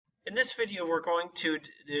In this video, we're going to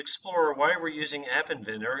explore why we're using App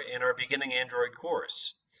Inventor in our beginning Android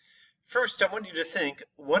course. First, I want you to think,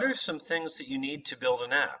 what are some things that you need to build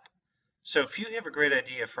an app? So if you have a great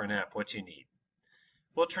idea for an app, what do you need?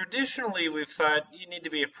 Well, traditionally, we've thought you need to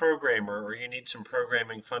be a programmer or you need some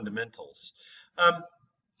programming fundamentals.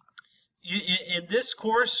 In this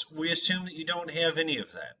course, we assume that you don't have any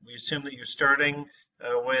of that. We assume that you're starting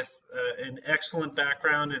with an excellent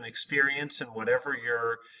background and experience in whatever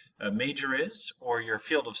your major is or your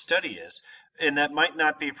field of study is, and that might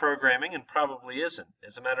not be programming and probably isn't.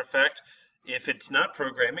 As a matter of fact, if it's not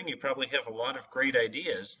programming, you probably have a lot of great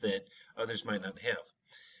ideas that others might not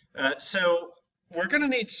have. So we're going to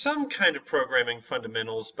need some kind of programming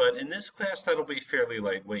fundamentals, but in this class that'll be fairly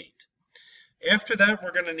lightweight. After that,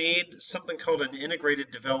 we're going to need something called an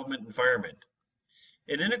integrated development environment.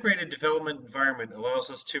 An integrated development environment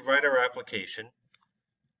allows us to write our application,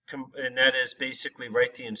 and that is basically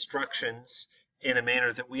write the instructions in a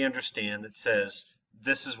manner that we understand that says,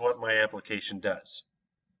 this is what my application does.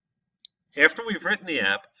 After we've written the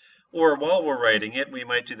app, or while we're writing it, we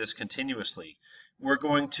might do this continuously, we're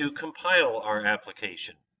going to compile our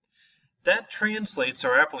application. That translates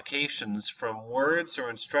our applications from words or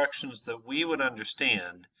instructions that we would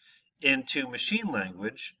understand into machine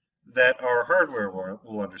language that our hardware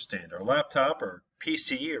will understand. Our laptop or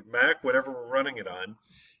PC or Mac, whatever we're running it on,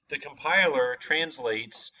 the compiler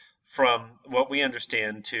translates from what we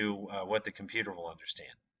understand to what the computer will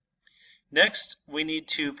understand. Next, we need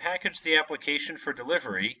to package the application for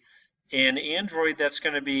delivery. In Android, that's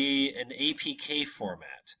going to be an APK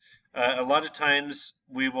format. A lot of times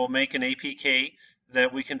we will make an APK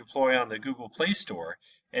that we can deploy on the Google Play Store,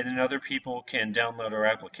 and then other people can download our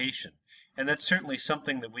application. And that's certainly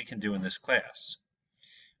something that we can do in this class.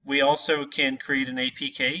 We also can create an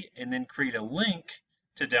APK and then create a link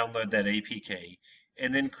to download that APK,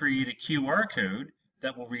 and then create a QR code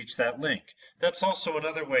that will reach that link. That's also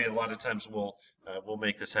another way a lot of times we'll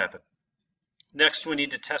make this happen. Next, we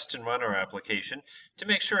need to test and run our application to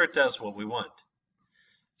make sure it does what we want.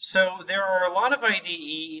 So there are a lot of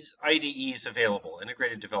IDEs available,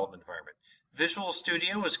 Integrated Development Environment. Visual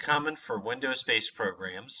Studio is common for Windows-based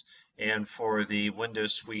programs and for the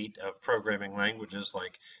Windows suite of programming languages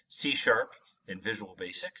like C# and Visual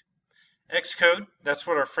Basic. Xcode, that's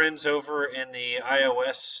what our friends over in the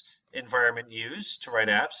iOS environment use to write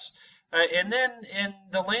apps. And then in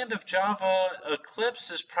the land of Java, Eclipse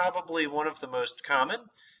is probably one of the most common.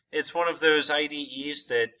 It's one of those IDEs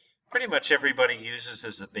that pretty much everybody uses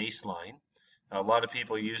as a baseline. A lot of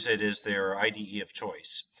people use it as their IDE of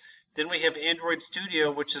choice. Then we have Android Studio,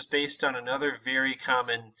 which is based on another very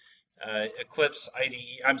common Java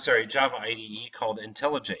IDE called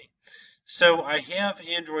IntelliJ. So I have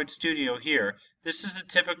Android Studio here. This is a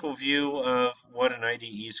typical view of what an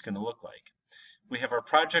IDE is going to look like. We have our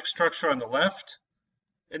project structure on the left,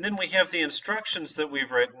 and then we have the instructions that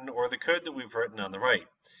we've written or the code that we've written on the right.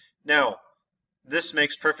 Now, this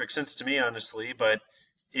makes perfect sense to me, honestly, but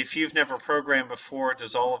if you've never programmed before,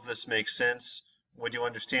 does all of this make sense? Would you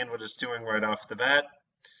understand what it's doing right off the bat?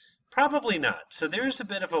 Probably not. So there's a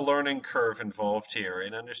bit of a learning curve involved here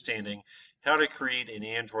in understanding how to create an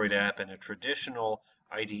Android app in a traditional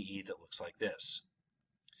IDE that looks like this.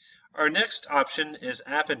 Our next option is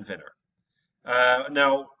App Inventor.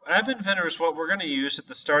 Now, App Inventor is what we're going to use at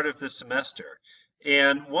the start of this semester.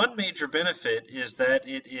 And one major benefit is that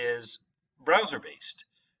it is browser-based.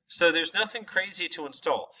 So there's nothing crazy to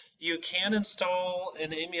install. You can install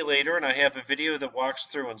an emulator, and I have a video that walks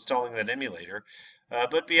through installing that emulator.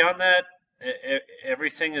 But beyond that,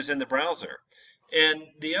 everything is in the browser. And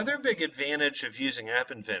the other big advantage of using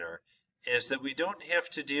App Inventor is that we don't have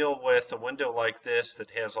to deal with a window like this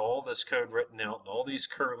that has all this code written out and all these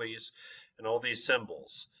curlies and all these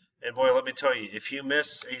symbols. And boy, let me tell you, if you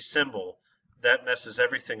miss a symbol, that messes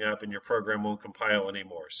everything up and your program won't compile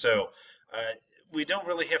anymore. So we don't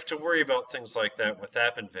really have to worry about things like that with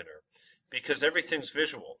App Inventor because everything's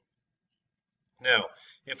visual. Now,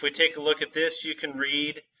 if we take a look at this, you can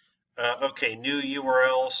read, new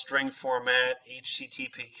URL, string format,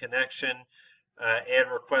 HTTP connection, add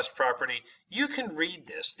request property. You can read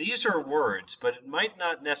this. These are words, but it might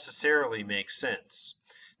not necessarily make sense.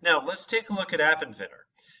 Now, let's take a look at App Inventor.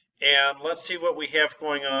 And let's see what we have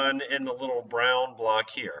going on in the little brown block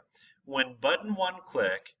here. When button one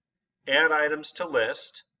click, add items to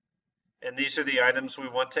list, and these are the items we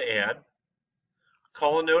want to add.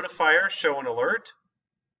 Call a notifier, show an alert.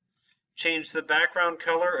 Change the background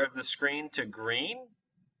color of the screen to green.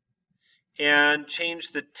 And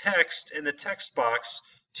change the text in the text box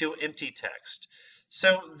to empty text.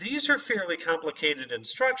 So these are fairly complicated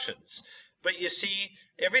instructions. But you see,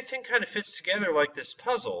 everything kind of fits together like this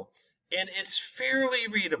puzzle, and it's fairly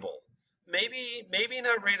readable. Maybe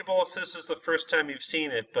not readable if this is the first time you've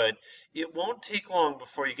seen it, but it won't take long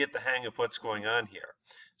before you get the hang of what's going on here.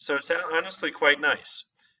 So it's honestly quite nice.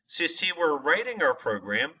 So you see, we're writing our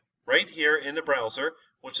program right here in the browser,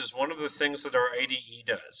 which is one of the things that our IDE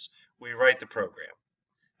does. We write the program.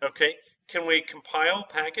 Okay, can we compile,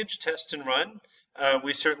 package, test, and run?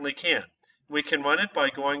 We certainly can. We can run it by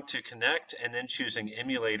going to Connect and then choosing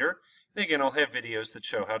Emulator. And again, I'll have videos that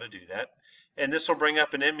show how to do that. And this will bring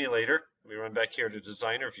up an emulator. We run back here to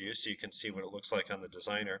Designer View so you can see what it looks like on the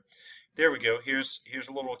Designer. There we go. Here's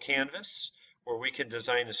a little canvas where we can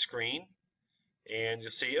design a screen. And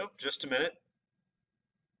you'll see, oh, just a minute.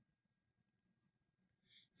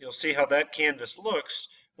 You'll see how that canvas looks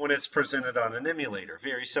when it's presented on an emulator.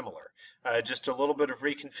 Very similar. Just a little bit of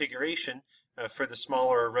reconfiguration for the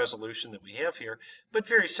smaller resolution that we have here, but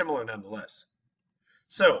very similar nonetheless.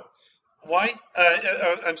 So,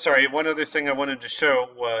 I'm sorry, one other thing I wanted to show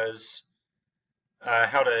was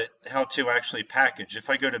how to actually package. If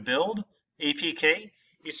I go to Build, APK,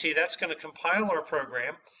 you see that's going to compile our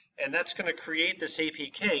program, and that's going to create this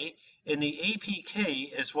APK, and the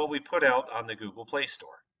APK is what we put out on the Google Play Store.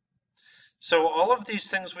 So all of these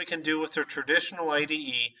things we can do with a traditional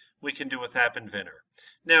IDE, we can do with App Inventor.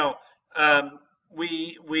 Now,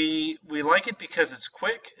 we like it because it's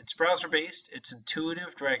quick, it's browser-based, it's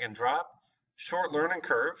intuitive, drag and drop, short learning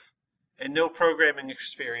curve, and no programming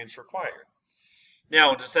experience required.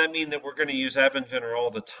 Now, does that mean that we're going to use App Inventor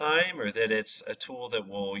all the time, or that it's a tool that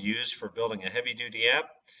we'll use for building a heavy-duty app?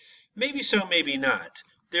 Maybe so, maybe not.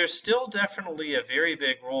 There's still definitely a very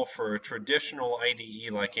big role for a traditional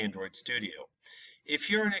IDE like Android Studio. If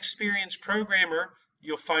you're an experienced programmer,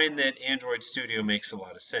 you'll find that Android Studio makes a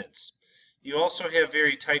lot of sense. You also have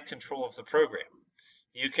very tight control of the program.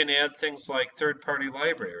 You can add things like third-party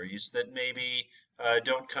libraries that maybe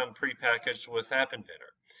don't come prepackaged with App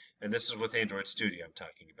Inventor. And this is with Android Studio I'm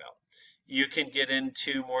talking about. You can get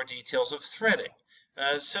into more details of threading.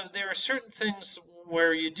 So there are certain things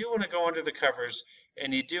where you do want to go under the covers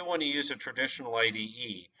and you do want to use a traditional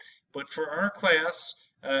IDE. But for our class,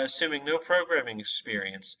 assuming no programming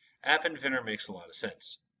experience, App Inventor makes a lot of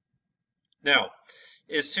sense. Now,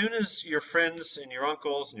 as soon as your friends and your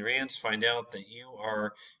uncles and your aunts find out that you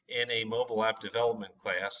are in a mobile app development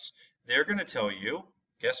class, they're going to tell you,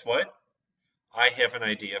 guess what? I have an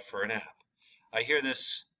idea for an app. I hear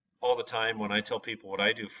this all the time when I tell people what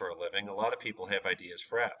I do for a living. A lot of people have ideas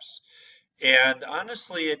for apps. And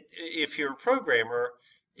honestly, if you're a programmer,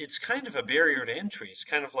 it's kind of a barrier to entry. It's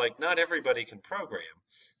kind of like not everybody can program.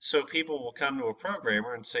 So people will come to a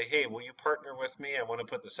programmer and say, hey, will you partner with me? I want to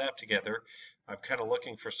put this app together. I'm kind of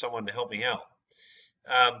looking for someone to help me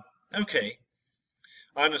out. Okay.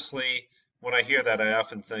 Honestly, when I hear that, I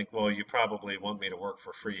often think, well, you probably want me to work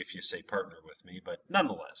for free if you say partner with me, but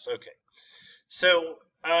nonetheless, okay. So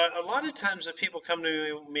a lot of times if people come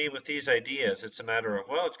to me with these ideas, it's a matter of,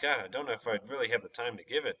 well, God, I don't know if I'd really have the time to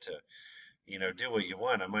give it to, do what you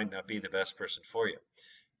want. I might not be the best person for you.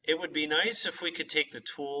 It would be nice if we could take the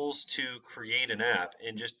tools to create an app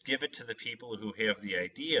and just give it to the people who have the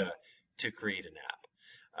idea to create an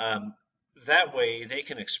app. That way they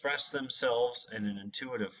can express themselves in an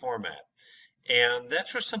intuitive format. And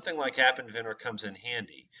that's where something like App Inventor comes in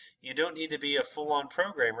handy. You don't need to be a full-on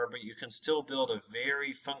programmer, but you can still build a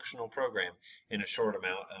very functional program in a short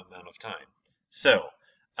amount of time. So,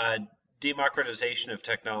 democratization of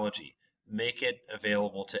technology. Make it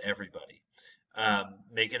available to everybody.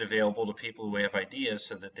 Make it available to people who have ideas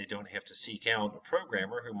so that they don't have to seek out a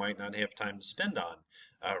programmer who might not have time to spend on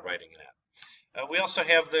writing an app. We also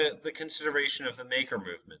have the consideration of the maker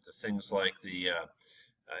movement, the things like the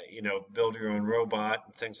build your own robot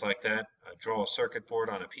and things like that. Draw a circuit board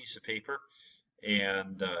on a piece of paper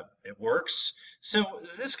and it works. So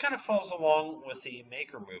this kind of falls along with the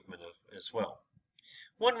maker movement as well.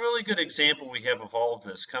 One really good example we have of all of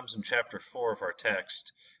this comes in chapter 4 of our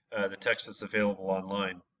text, the text that's available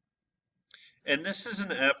online. And this is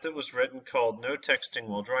an app that was written called No Texting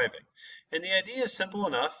While Driving. And the idea is simple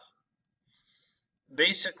enough.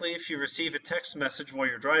 Basically, if you receive a text message while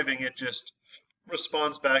you're driving, it just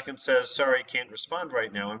responds back and says, sorry, can't respond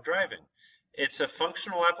right now, I'm driving. It's a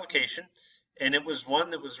functional application, and it was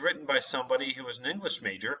one that was written by somebody who was an English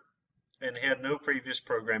major and had no previous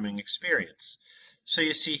programming experience. So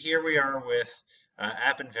you see here we are with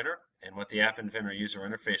App Inventor and what the App Inventor user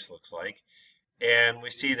interface looks like. And we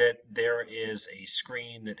see that there is a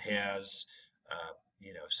screen that has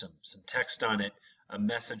some text on it, a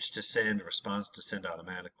message to send, a response to send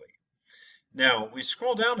automatically. Now, we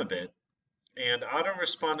scroll down a bit, and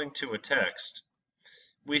auto-responding to a text,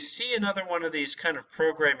 we see another one of these kind of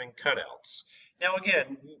programming cutouts. Now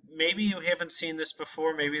again, maybe you haven't seen this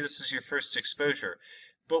before, maybe this is your first exposure,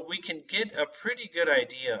 but we can get a pretty good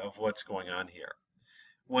idea of what's going on here.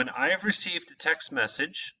 When I've received a text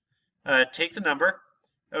message, take the number,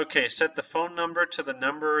 okay, set the phone number to the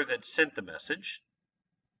number that sent the message.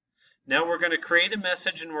 Now we're going to create a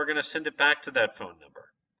message and we're going to send it back to that phone number.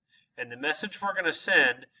 And the message we're going to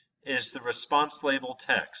send is the response label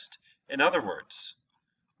text. In other words,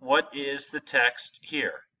 what is the text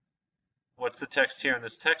here? What's the text here in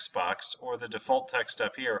this text box, or the default text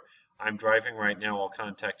up here? I'm driving right now, I'll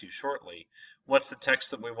contact you shortly. What's the text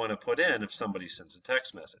that we want to put in if somebody sends a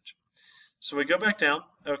text message? So we go back down,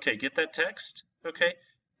 okay, get that text, okay,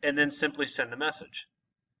 and then simply send the message.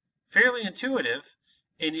 Fairly intuitive,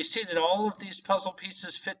 and you see that all of these puzzle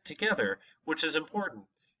pieces fit together, which is important.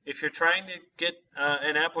 If you're trying to get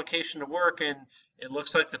an application to work and it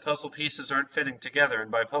looks like the puzzle pieces aren't fitting together, and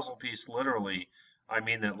by puzzle piece literally I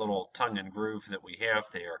mean that little tongue and groove that we have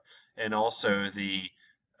there, and also the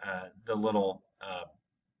little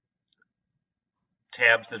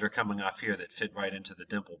tabs that are coming off here that fit right into the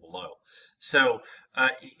dimple below. So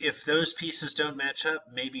if those pieces don't match up,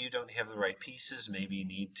 maybe you don't have the right pieces, maybe you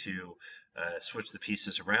need to switch the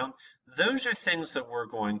pieces around. Those are things that we're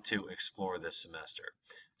going to explore this semester.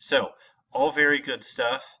 So all very good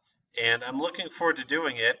stuff, and I'm looking forward to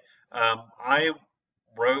doing it. I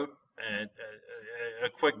wrote a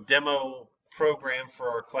quick demo program for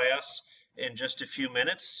our class in just a few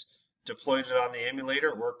minutes, deployed it on the emulator,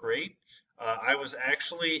 it worked great. I was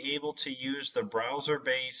actually able to use the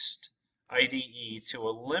browser-based IDE to a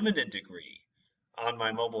limited degree on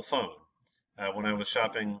my mobile phone. When I was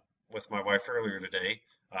shopping with my wife earlier today,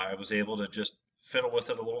 I was able to just fiddle with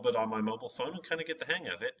it a little bit on my mobile phone and kind of get the hang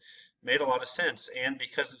of it. Made a lot of sense, and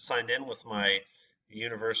because it's signed in with my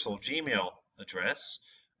universal Gmail address,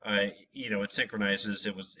 it synchronizes,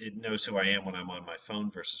 it knows who I am when I'm on my phone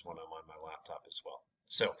versus when I'm on my laptop as well.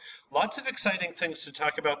 So lots of exciting things to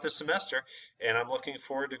talk about this semester, and I'm looking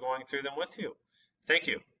forward to going through them with you. Thank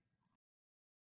you.